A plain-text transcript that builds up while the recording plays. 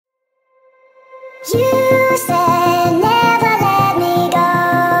You said never let me go.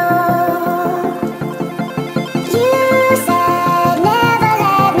 You said never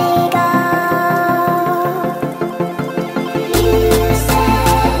let me go. You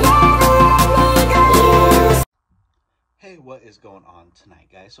said never let me go. Hey, what is going on tonight,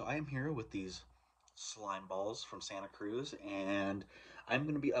 guys? So I am here with these slime balls from Santa Cruz, and I'm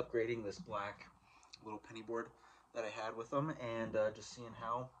going to be upgrading this black little penny board that I had with them, and just seeing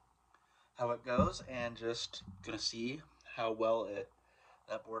how it goes, and just gonna see how well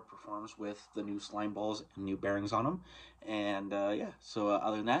that board performs with the new slime balls and new bearings on them. And yeah, so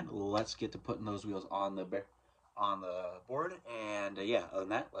other than that, let's get to putting those wheels on the board. And yeah, other than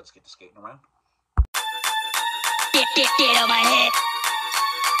that, let's get to skating around. Get on my head.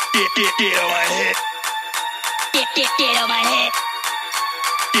 Get on my head. Get on my head.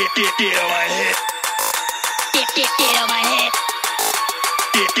 Get on my head. Get on my head. Get on my head.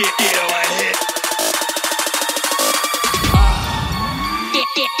 Get on my head.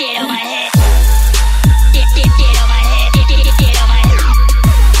 Get on my head. Get on my head. Get on my head.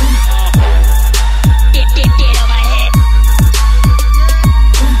 Get on my head. Get on my head. Get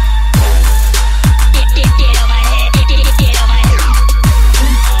on my head. Get on my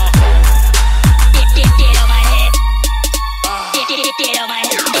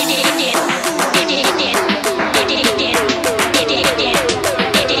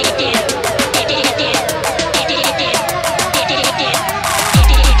head.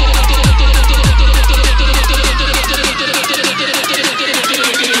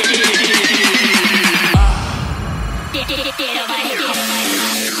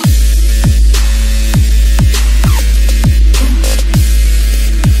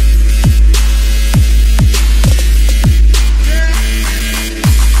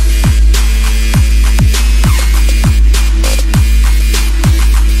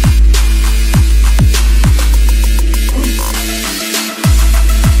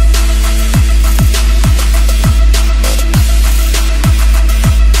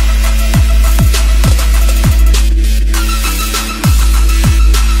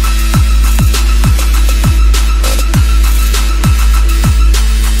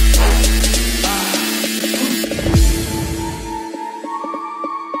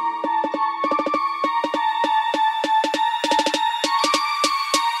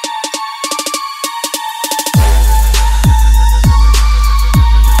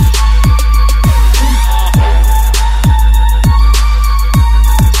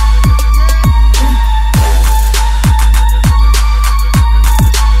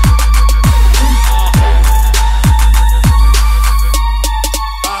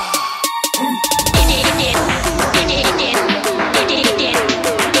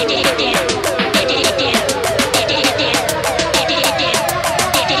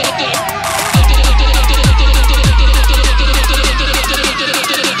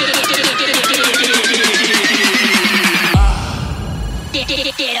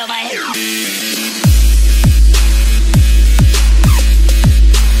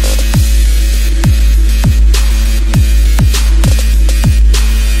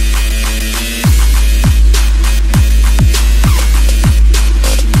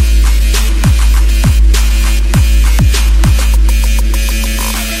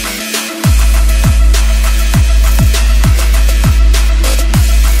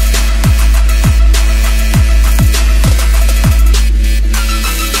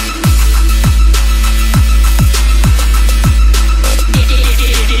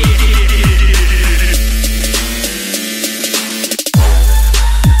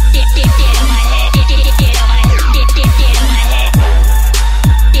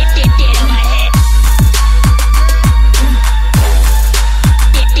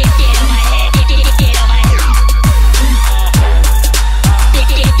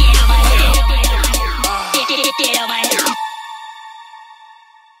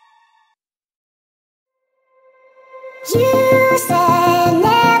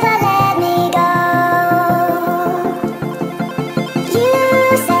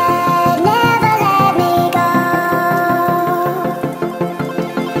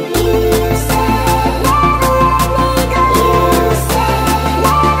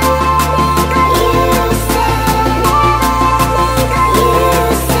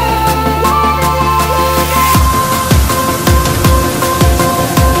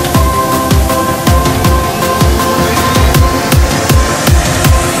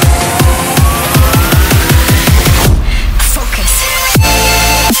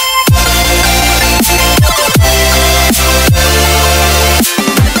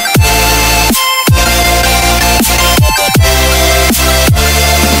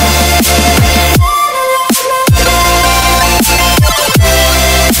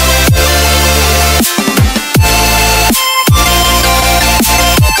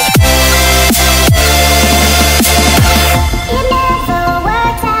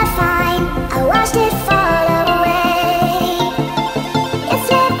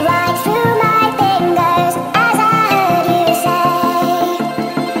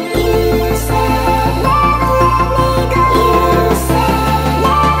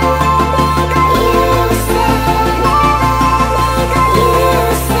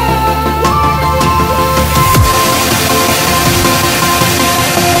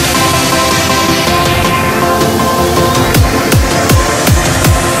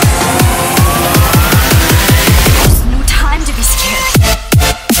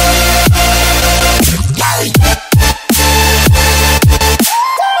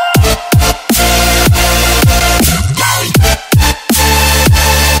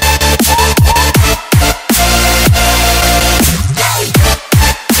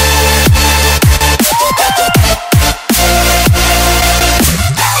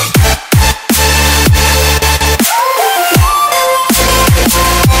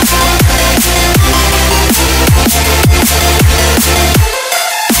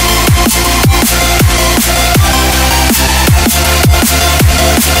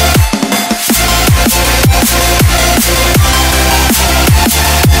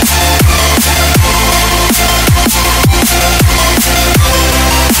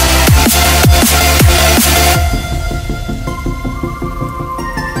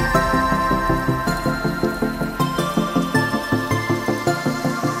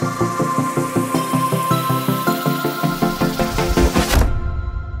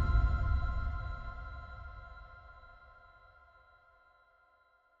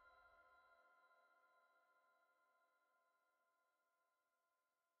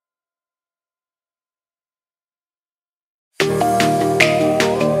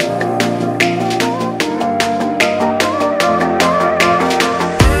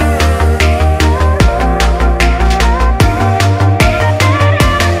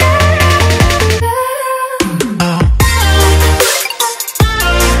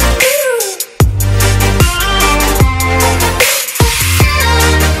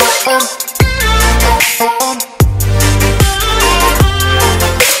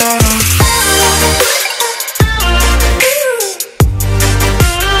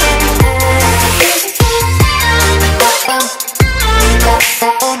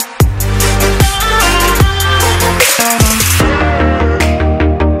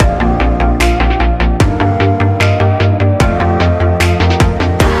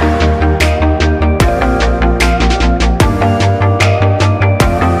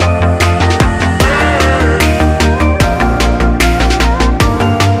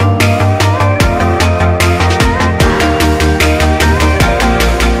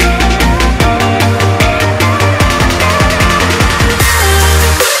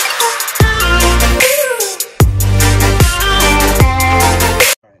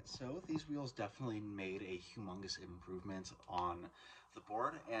 definitely made a humongous improvement on the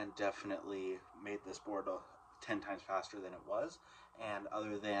board, and definitely made this board 10 times faster than it was. And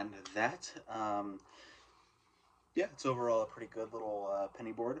other than that, yeah, it's overall a pretty good little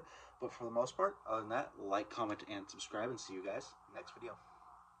penny board. But for the most part, other than that, like, comment, and subscribe, and see you guys next video.